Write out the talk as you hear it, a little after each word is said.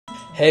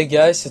Hey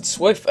guys, it's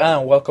Swift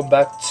and welcome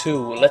back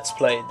to Let's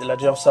Play The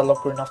Legend of Zelda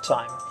Ocarina of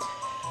Time.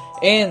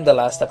 In the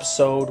last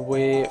episode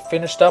we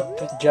finished up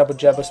Jabu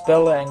Jabu's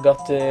Bell and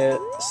got the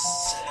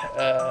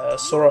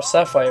Sword of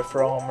Sapphire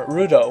from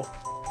Rudo.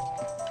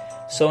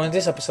 So in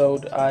this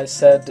episode I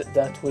said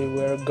that we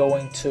were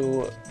going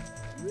to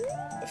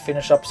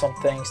finish up some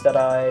things that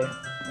I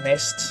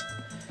missed,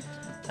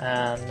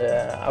 and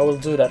I will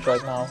do that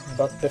right now.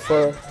 But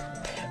before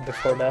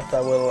that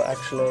I will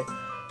actually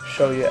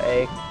show you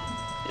a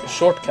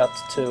shortcut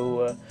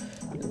to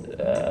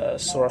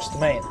Sora's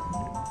domain,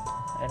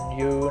 and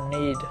you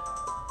need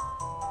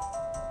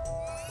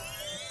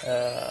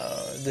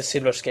the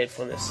silver scale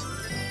for this.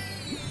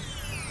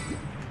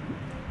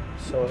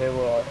 So here we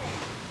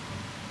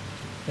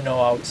are,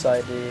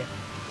 outside the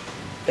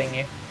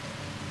thingy.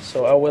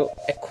 So I will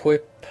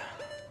equip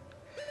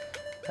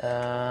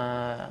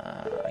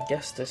I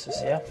guess this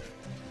is, yeah.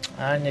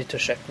 I need to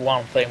check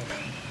one thing,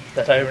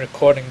 that I'm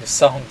recording the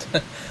sound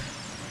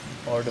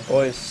or the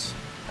voice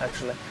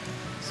actually.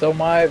 So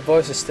my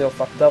voice is still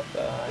fucked up.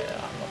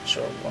 I'm not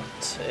sure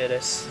what it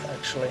is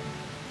actually.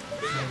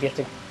 I'm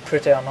getting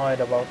pretty annoyed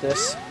about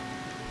this.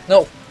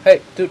 No,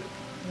 hey dude,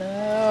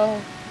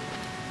 no.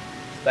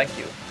 Thank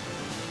you.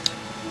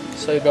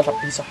 So you got a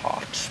piece of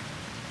heart.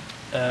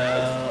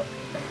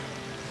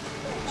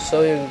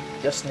 So you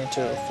just need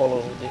to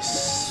follow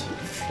this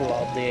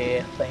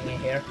floody thingy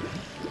here,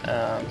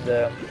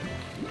 and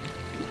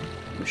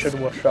you should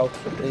watch out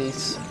for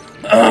these.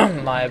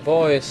 My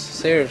voice,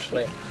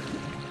 seriously.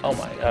 Oh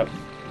my god.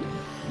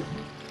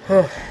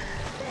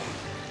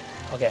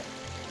 Okay.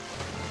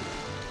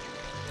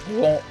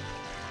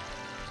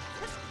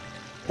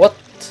 What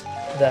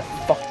the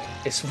fuck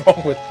is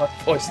wrong with my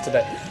voice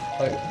today?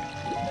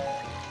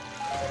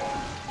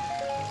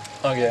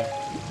 Okay.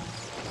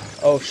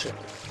 Oh shit.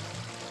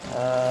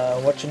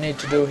 What you need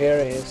to do here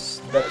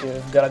is that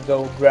you gotta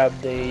go grab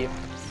the...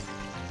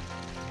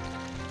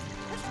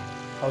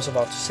 I was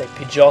about to say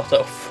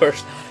Pijato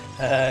first.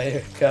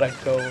 You gotta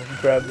go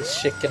grab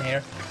this chicken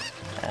here,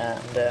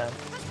 and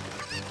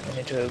you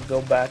need to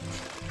go back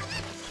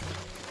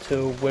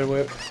to where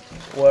we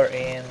were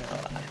in,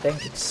 I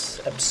think it's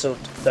episode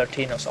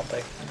 13 or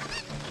something,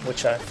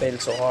 which I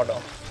failed so hard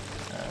on,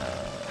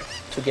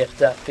 to get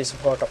that piece of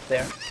heart up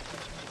there.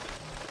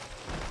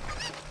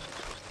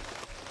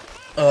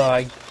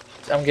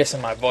 I'm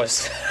guessing my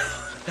voice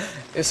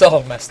is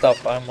all messed up.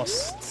 I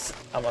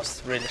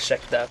must really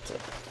check that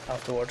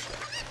afterwards.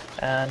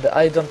 And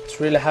I don't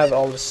really have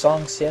all the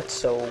songs yet,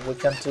 so we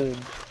can do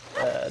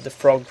the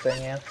frog thing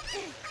again,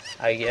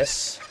 I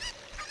guess.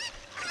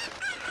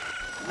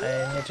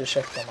 I need to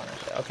check them on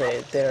it.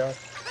 Okay,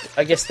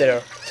 I guess there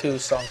are 2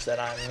 songs that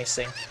I'm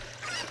missing.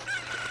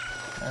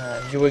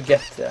 You will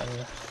get them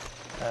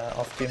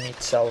after you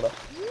meet Zelda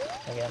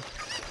again.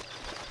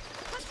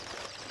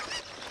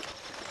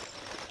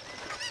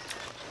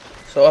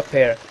 So up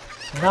here,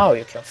 now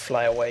you can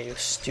fly away, you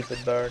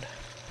stupid bird,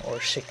 or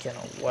chicken,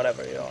 or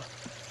whatever you are.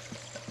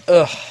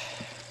 Ugh,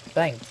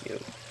 thank you.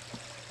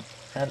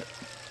 And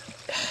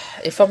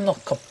if I'm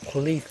not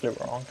completely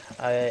wrong,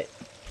 I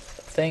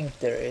think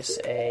there is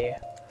a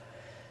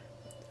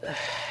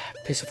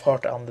piece of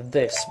heart under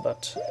this,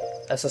 but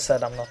as I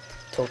said, I'm not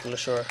totally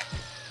sure.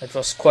 It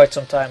was quite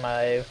some time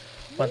I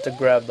went to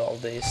grab all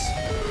these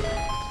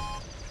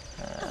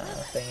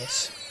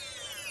thingies.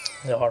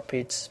 The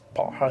heartbeats.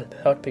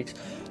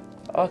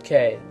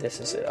 Okay, this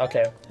is it.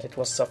 Okay, it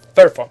was a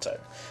fair fountain.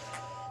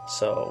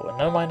 So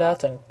never mind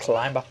that and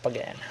climb up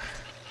again.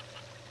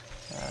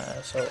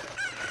 So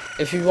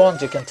if you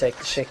want, you can take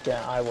the chicken.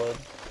 I would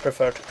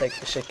prefer to take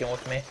the chicken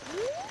with me.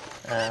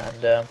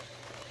 And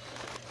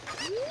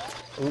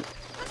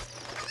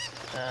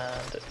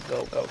and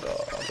go.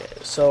 Okay,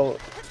 so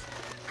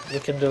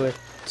you can do it.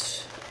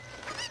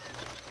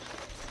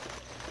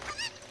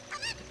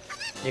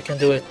 You can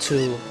do it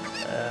two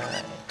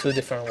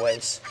different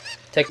ways.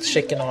 Take the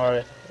chicken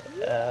or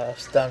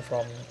stand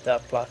from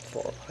that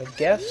platform, I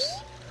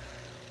guess.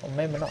 Or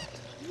maybe not.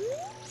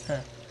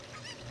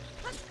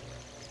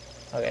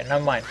 Okay,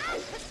 never mind.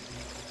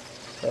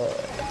 So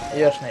you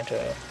just need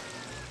to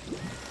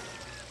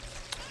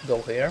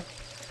go here,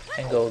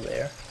 and go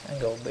there, and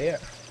go there.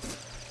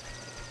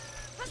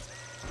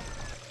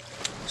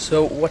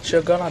 So what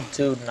you're gonna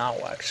do now,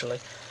 actually,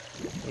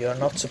 you're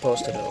not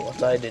supposed to do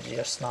what I did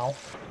just now.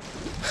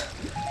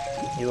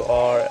 You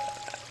are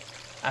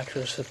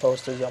actually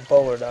supposed to jump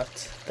over that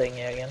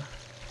thingy again.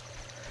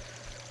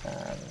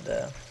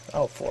 And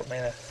oh, 4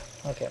 minutes.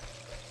 Okay,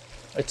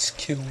 it's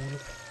cool.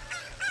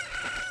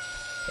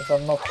 If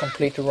I'm not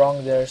completely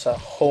wrong, there's a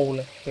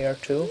hole here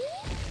too.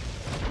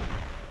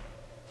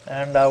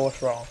 And I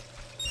was wrong.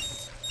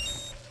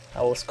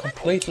 I was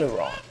completely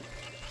wrong.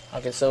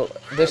 Okay, so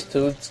this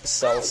dude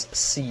sells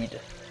seed,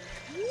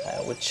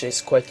 which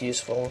is quite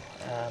useful,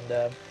 and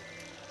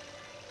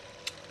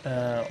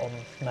on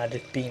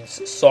magic beans.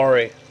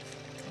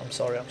 I'm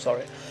sorry.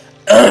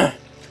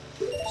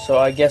 So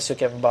I guess you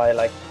can buy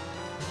like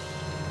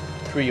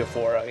 3 or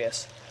 4, I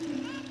guess,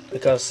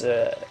 because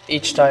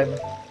each time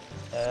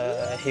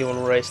he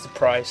will raise the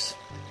price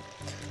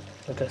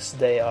because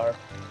they are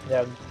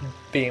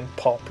being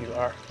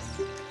popular,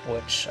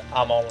 which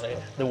I'm only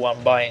the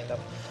one buying them.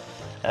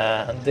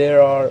 And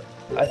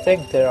I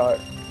think there are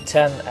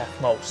 10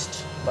 at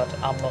most, but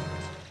I'm not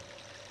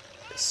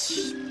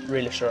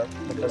really sure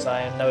because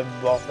I never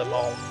bought them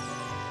all.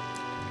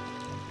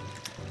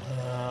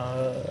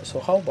 So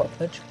how about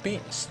magic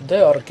beans?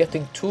 They are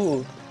getting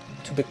to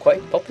be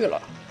quite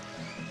popular.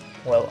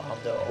 Well, I'm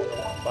the only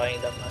one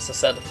buying them, as I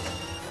said.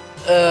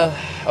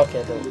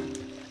 Okay, though.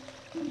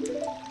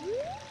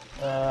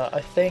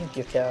 I think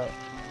you can.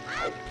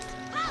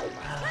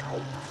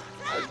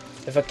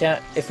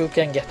 If you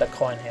can get a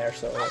coin here,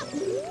 so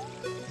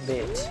be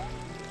it.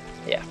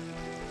 Yeah,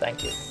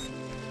 thank you.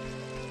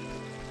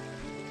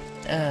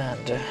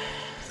 And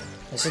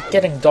is it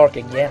getting dark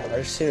again? Are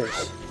you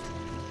serious?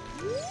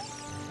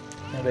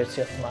 Maybe it's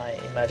just my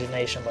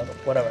imagination, but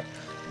whatever.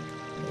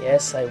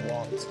 Yes, I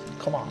want.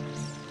 Come on.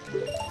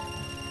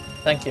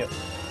 Thank you.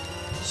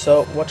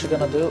 So what you're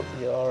gonna do?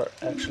 You're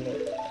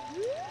actually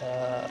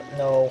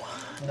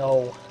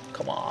no,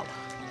 come on,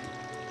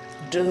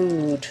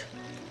 dude.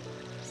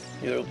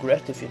 You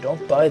regret if you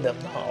don't buy them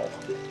now.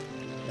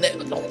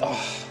 No.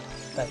 Oh,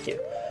 thank you.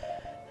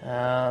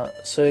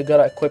 So you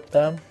gotta equip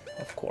them,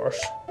 of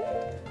course,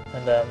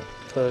 and then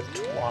put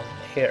one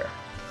here.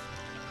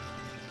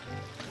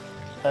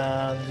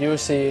 And you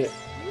see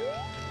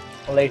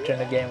later in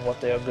the game what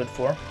they are good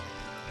for.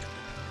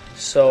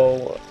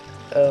 So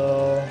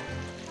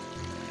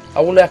I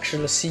will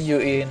actually see you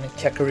in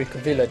Kakariko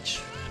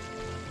Village.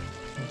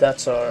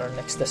 That's our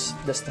next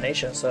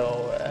destination,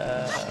 so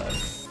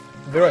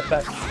be right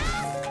back.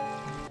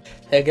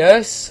 Hey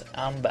guys,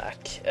 I'm back.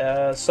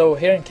 So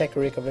here in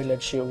Kakariko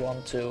Village you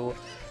want to...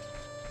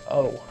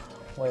 Oh,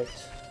 wait.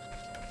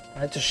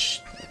 I need to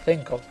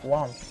think of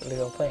one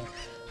little thing,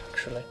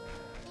 actually.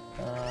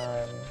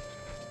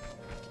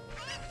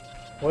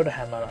 Where the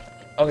hell am I?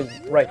 Oh,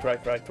 right.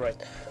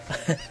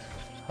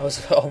 I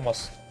was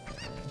almost...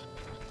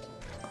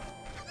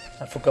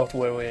 I forgot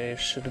where we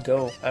should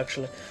go,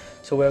 actually.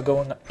 So we're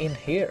going in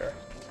here,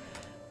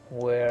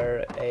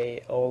 where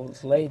a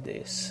old lady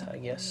is, I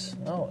guess.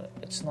 No,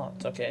 it's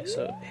not. Okay,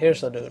 so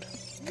here's a dude.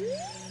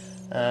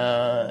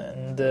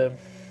 And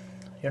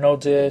you know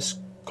the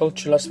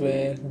sculptures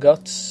we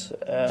got?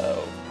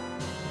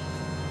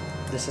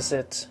 This is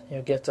it.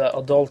 You get an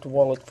adult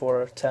wallet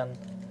for 10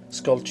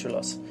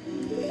 sculptures.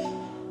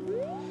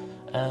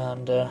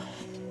 And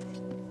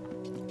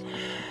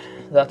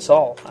that's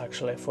all,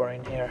 actually, for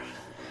in here.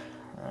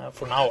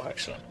 For now,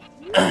 actually.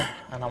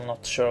 And I'm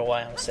not sure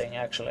why I'm saying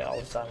actually all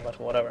the time, but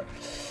whatever.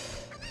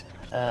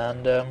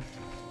 And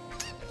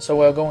so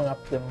we're going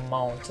up the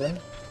mountain.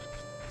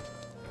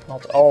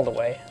 Not all the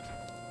way.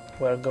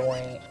 We're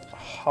going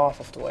half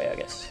of the way, I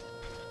guess,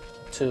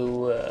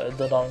 to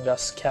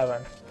Dodonga's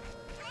cavern.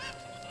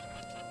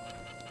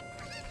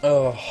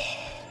 Oh,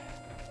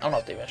 I'm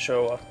not even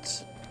sure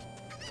what...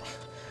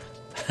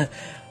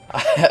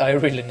 I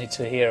really need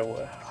to hear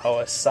how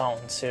I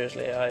sound,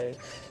 seriously. I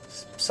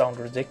sound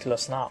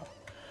ridiculous now.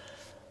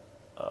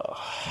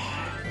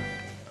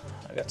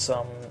 I got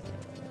some,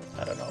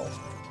 I don't know,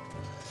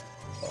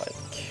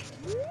 like,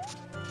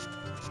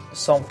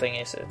 something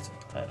is it?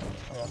 I'm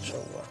not sure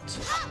what.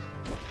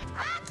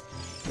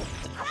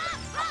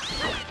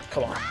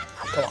 Come on.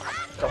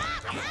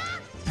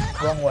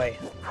 Wrong way.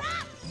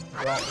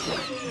 Wrong.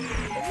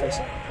 You're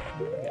facing.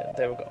 Yeah,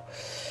 there we go.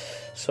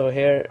 So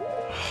here,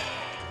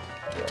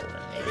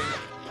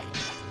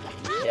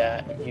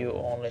 you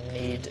only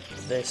need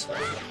this one.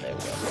 There we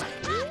go.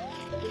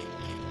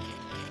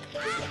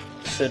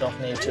 So you don't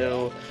need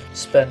to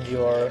spend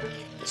your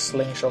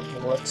slingshot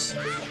bullets.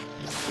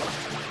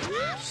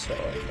 So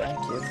thank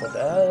you for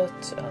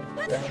that, and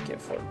thank you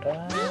for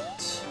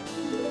that.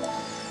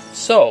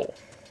 So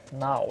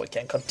now we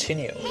can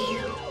continue.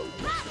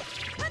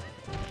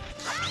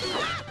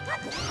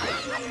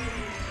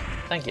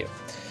 Thank you.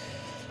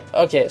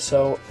 Okay,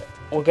 so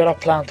we're gonna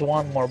plant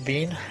one more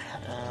bean,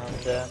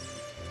 and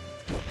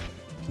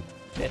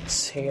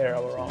it's here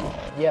around.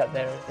 Yeah,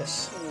 there it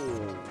is.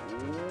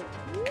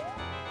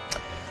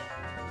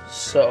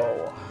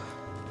 So,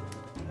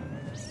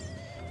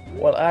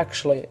 well,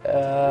 actually,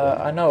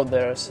 I know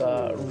there's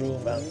a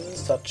room and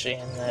such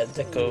in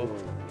Deco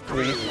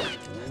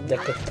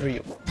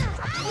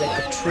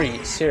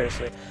 3.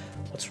 Seriously,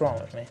 what's wrong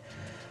with me?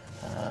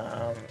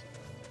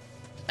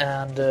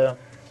 And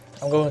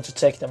I'm going to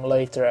take them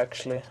later,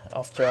 actually,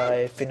 after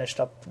I finished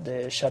up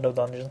the Shadow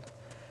Dungeon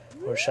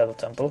or Shadow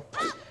Temple,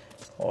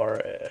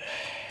 or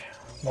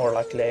more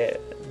likely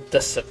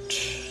Desert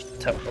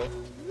Temple.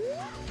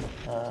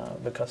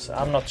 Because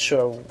I'm not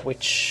sure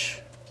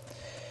which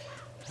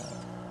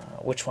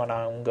one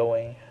I'm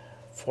going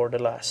for the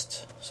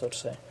last, so to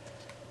say,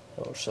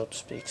 or so to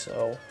speak.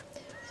 So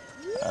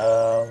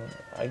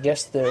I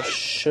guess there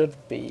should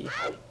be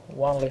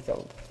one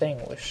little thing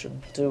we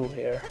should do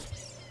here,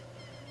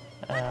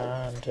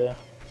 and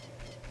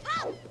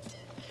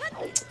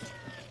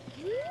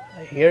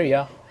I hear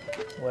ya.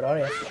 Where are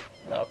you?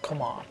 Oh,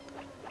 come on.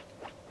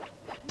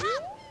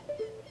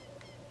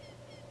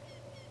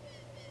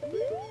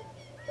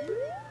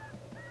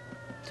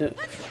 Do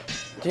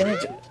you need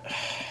to...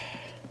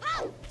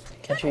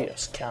 Can't you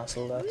just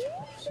cancel that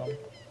of some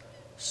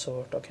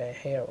sort? Okay,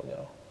 here we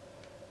go.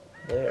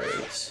 There it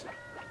is.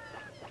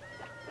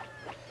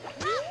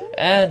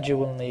 And you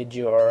will need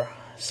your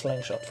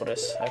slingshot for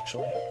this,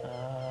 actually.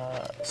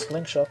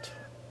 Slingshot.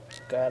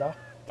 Get up.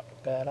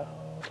 Get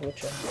out.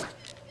 Which one?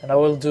 And I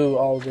will do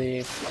all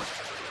the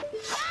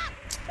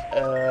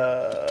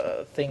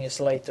thingies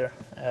later.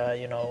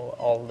 You know,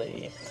 all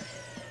the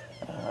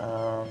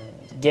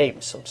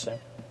games, so to say.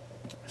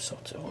 So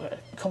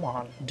come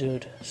on,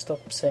 dude,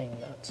 stop saying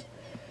that.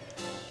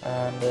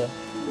 And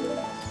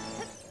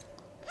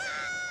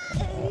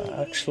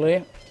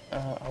actually,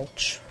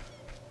 ouch.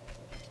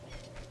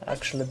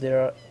 Actually,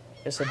 there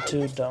is a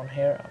dude down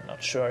here. I'm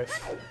not sure if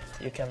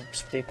you can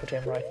speak with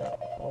him right now.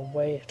 Oh,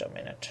 wait a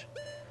minute.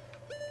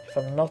 If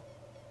I'm not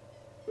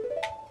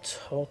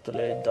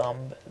totally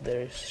dumb,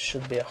 there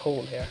should be a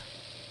hole here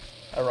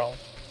around.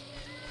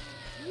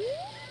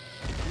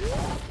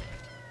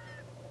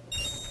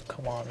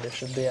 Come on, there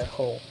should be a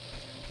hole.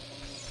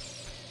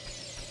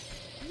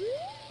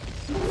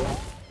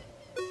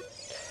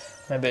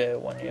 Maybe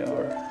when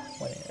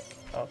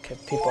okay,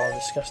 people are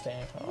discussing.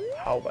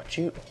 How about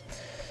you?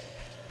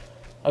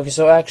 Okay,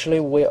 so actually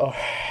we're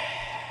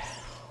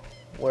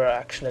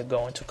actually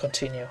going to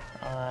continue.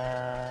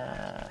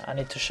 I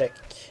need to check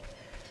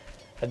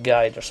a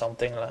guide or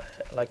something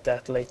like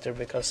that later,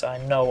 because I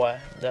know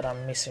that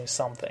I'm missing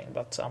something,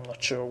 but I'm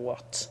not sure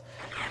what.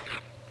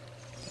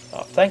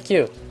 Oh, thank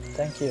you.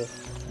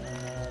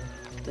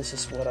 This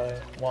is what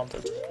I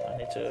wanted. I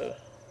need to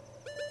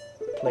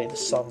play the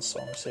Sun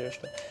song,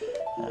 seriously.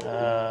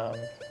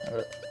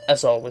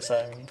 As always,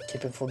 I'm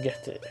keeping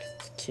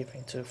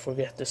to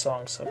forget the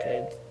songs.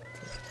 Okay.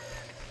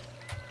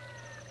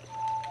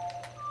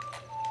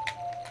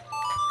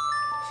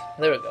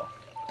 There we go.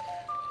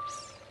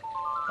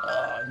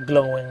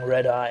 Glowing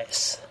red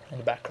eyes in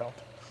the background.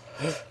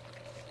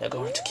 They're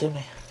going to kill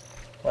me.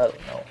 Well,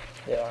 no,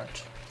 they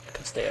aren't,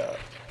 because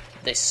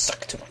they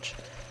suck too much.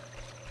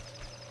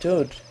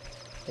 Dude,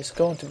 it's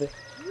going to be...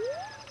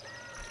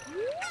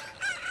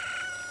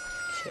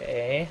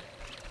 Okay.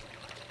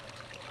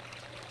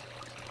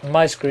 On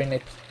my screen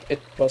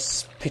it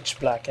was pitch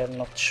black. I'm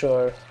not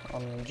sure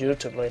on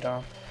YouTube later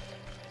on.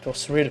 It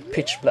was really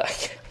pitch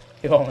black.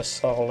 You only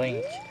saw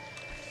Link.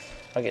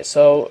 Okay,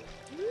 so...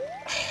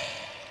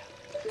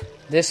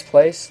 This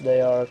place,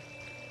 they are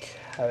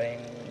having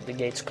the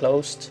gates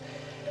closed.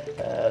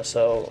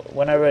 So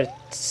whenever it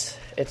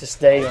is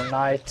day or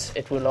night,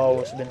 it will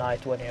always be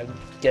night when you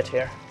get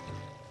here.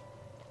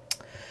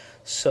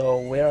 So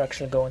we are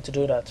actually going to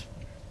do that,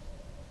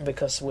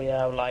 because we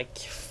have like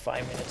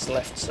 5 minutes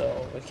left,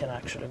 so we can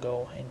actually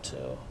go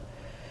into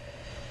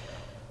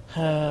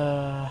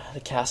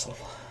the castle.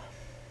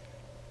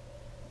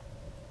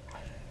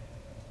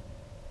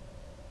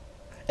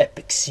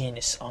 Epic scene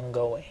is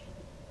ongoing.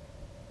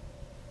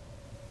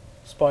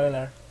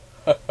 Spoiler.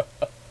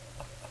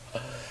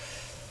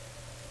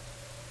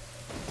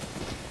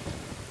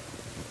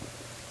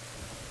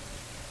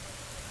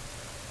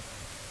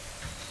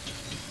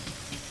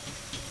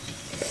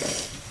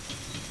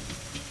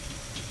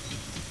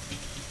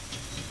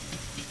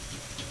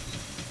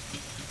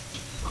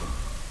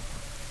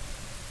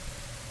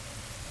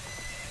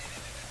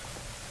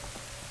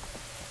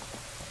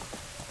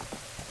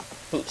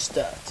 Who's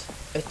that?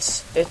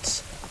 It's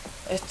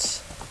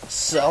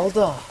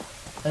Zelda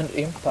and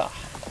Impa.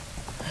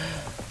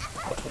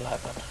 What will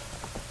happen?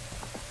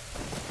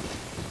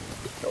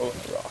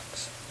 Throwing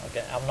rocks.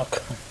 Okay, I'm not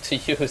going to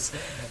use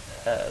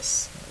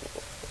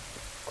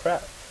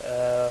crap.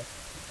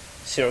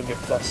 Zero Gear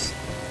Plus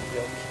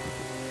joke.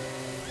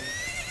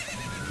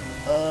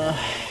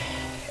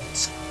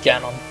 It's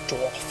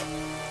Ganondorf.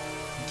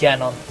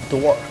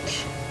 Ganondork.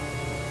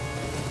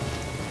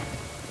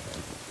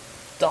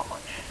 Darn.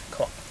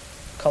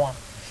 Come on.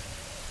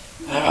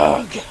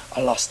 Ugh,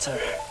 I lost her.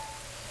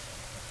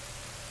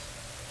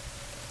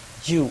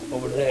 You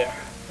over there,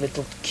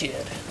 little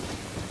kid.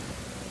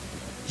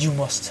 You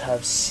must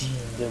have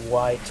seen the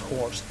white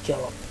horse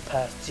gallop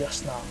past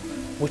just now.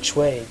 Which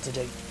way did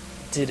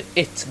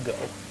it go?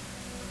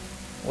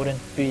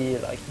 Wouldn't be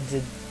like,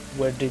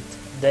 where did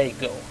they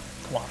go?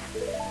 Come on,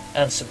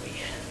 answer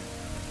me.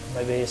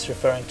 Maybe he's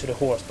referring to the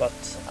horse, but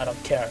I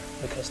don't care,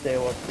 because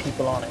there were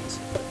people on it.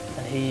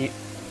 And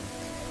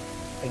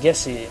I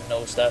guess he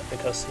knows that,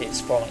 because he's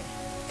following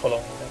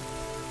them.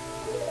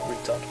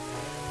 Retard.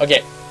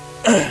 Okay.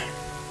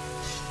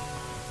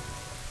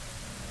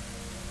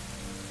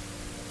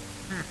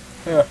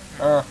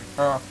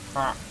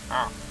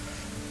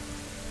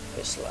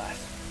 His laugh.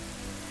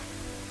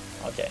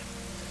 Okay.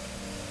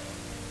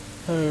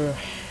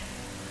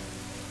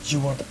 You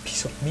want a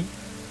piece of me?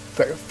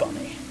 Very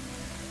funny.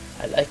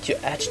 I like your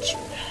attitude.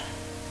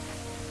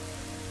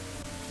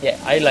 Yeah,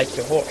 I like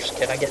your horse.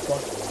 Can I get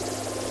one?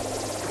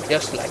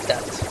 Just like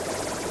that.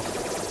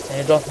 And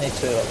you don't need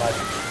to, like...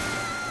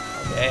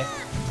 Okay.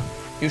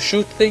 You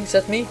shoot things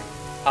at me,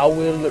 I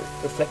will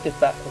reflect it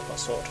back with my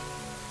sword.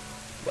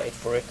 Wait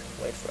for it.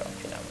 wait for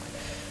okay, never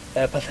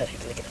mind. Pathetic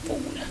little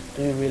fool.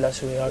 Do you realize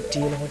who we are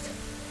dealing with?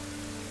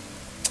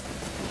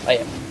 I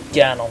am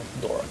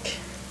Ganondork,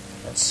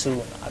 and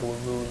soon I will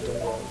rule the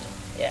world.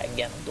 Yeah,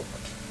 Ganondork.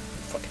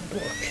 Fucking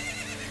dork.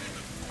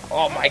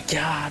 Oh my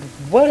god,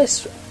 what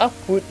is up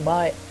with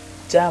my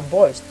damn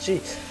voice?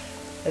 Gee,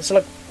 it's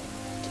like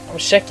I'm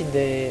checking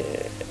the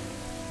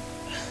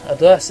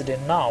Audacity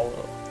now.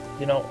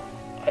 You know,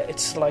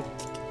 it's like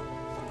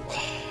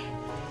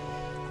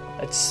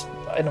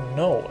I don't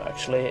know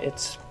actually.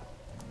 It's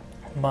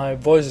my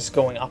voice is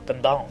going up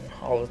and down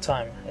all the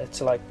time. It's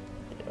like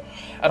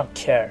I don't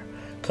care.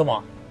 Come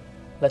on,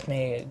 let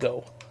me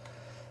go.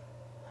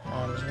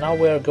 And now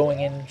we are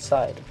going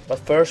inside, but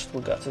first we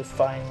got to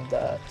find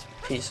that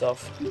piece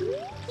of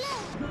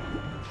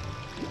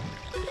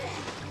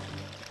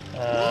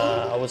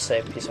I would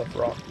say piece of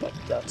rock, but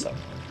that's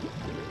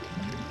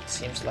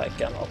seems like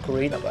an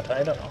ocarina, but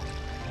I don't know.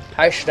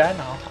 How should I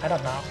know? I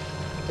don't know.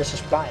 This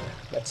is blind.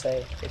 Let's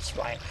say it's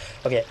blind.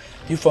 Okay,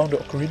 you found the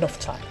Ocarina of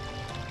Time.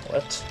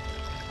 What?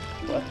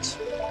 What?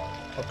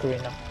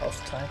 Ocarina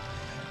of Time?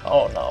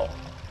 Oh no.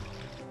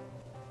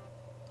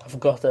 I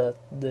forgot that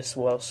this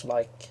was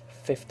like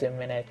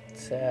 15-minute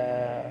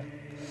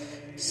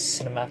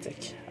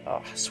cinematic.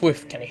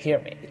 Swift, can you hear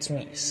me? It's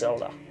me,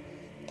 Zelda.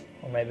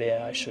 Or maybe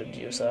I should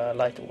use a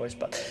lighter voice,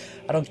 but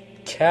I don't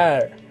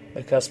care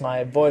because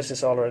my voice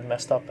is already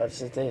messed up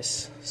as it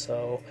is.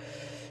 So,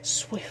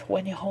 Swift,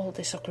 when you hold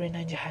this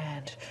ocarina in your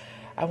hand,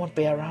 I won't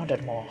be around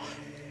anymore.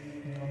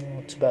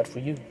 No, too bad for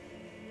you,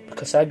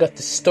 because I got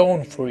the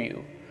stone for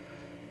you.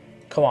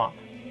 Come on,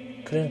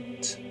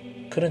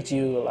 couldn't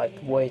you like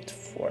wait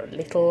for a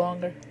little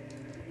longer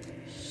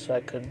so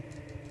I could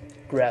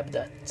grab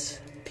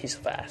that piece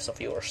of ass of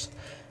yours?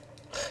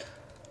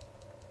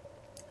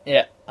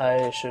 Yeah,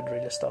 I should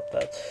really stop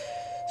that.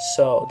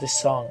 So this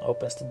song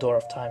opens the door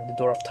of time, the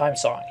door of time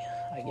song,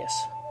 I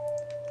guess.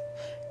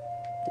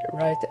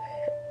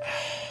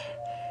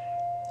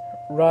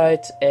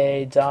 Right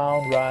A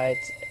down, right.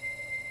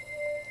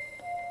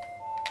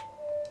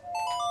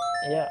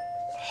 Yeah.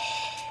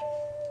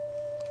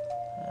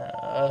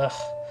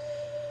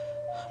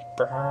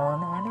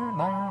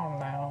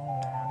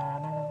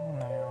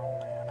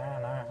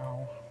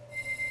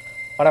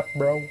 What up,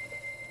 bro?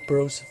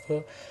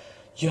 Brosifer?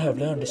 You have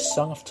learned the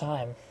Song of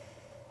Time.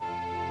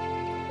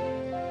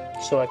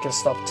 So I can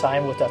stop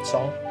time with that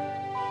song.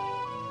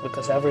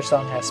 Because every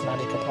song has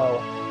magical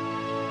power.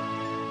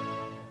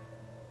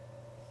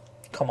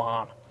 Come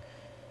on.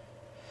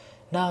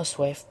 Now,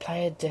 Swift,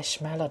 play this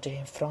melody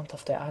in front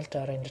of the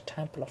altar in the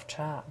Temple of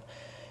Time.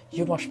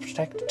 You must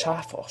protect the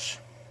Triforce.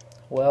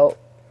 Well,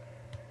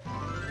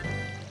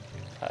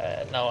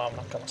 no, I'm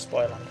not gonna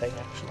spoil anything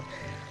actually.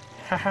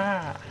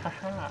 Haha,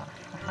 haha,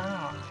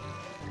 haha.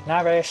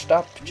 Now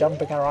stop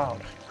jumping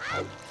around.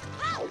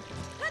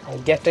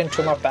 And get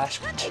into my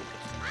basket.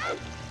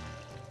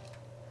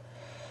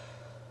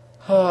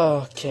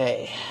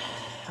 Okay,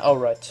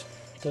 alright.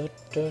 It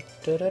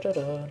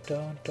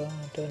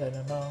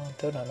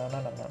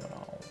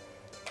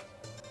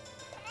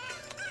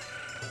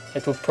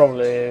would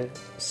probably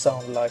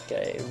sound like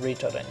a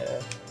retard in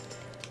a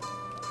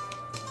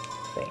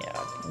thing.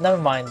 Yeah. Never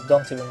mind,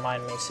 don't even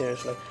mind me,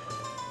 seriously.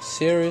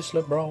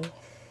 Seriously, bro?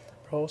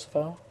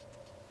 Brosifer?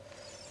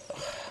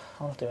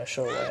 I'm not even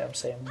sure why I'm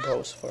saying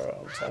Brosifer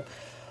all the time.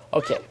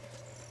 Okay.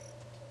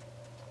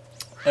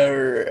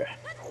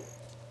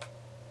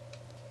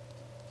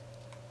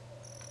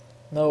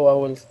 No, I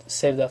will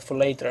save that for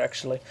later,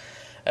 actually.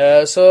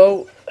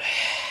 So,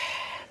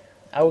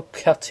 I will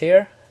cut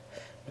here,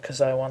 because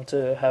I want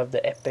to have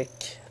the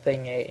epic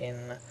thingy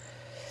in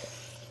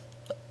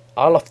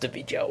all of the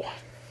video,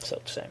 so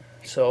to say.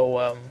 So,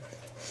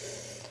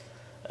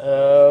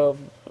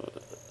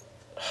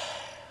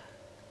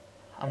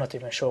 I'm not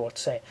even sure what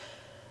to say.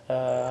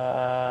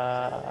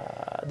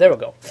 There we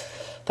go.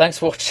 Thanks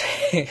for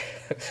watching.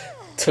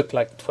 Took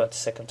like 20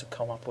 seconds to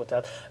come up with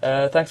that.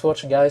 Thanks for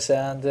watching, guys,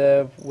 and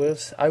I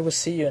will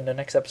see you in the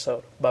next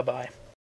episode. Bye bye.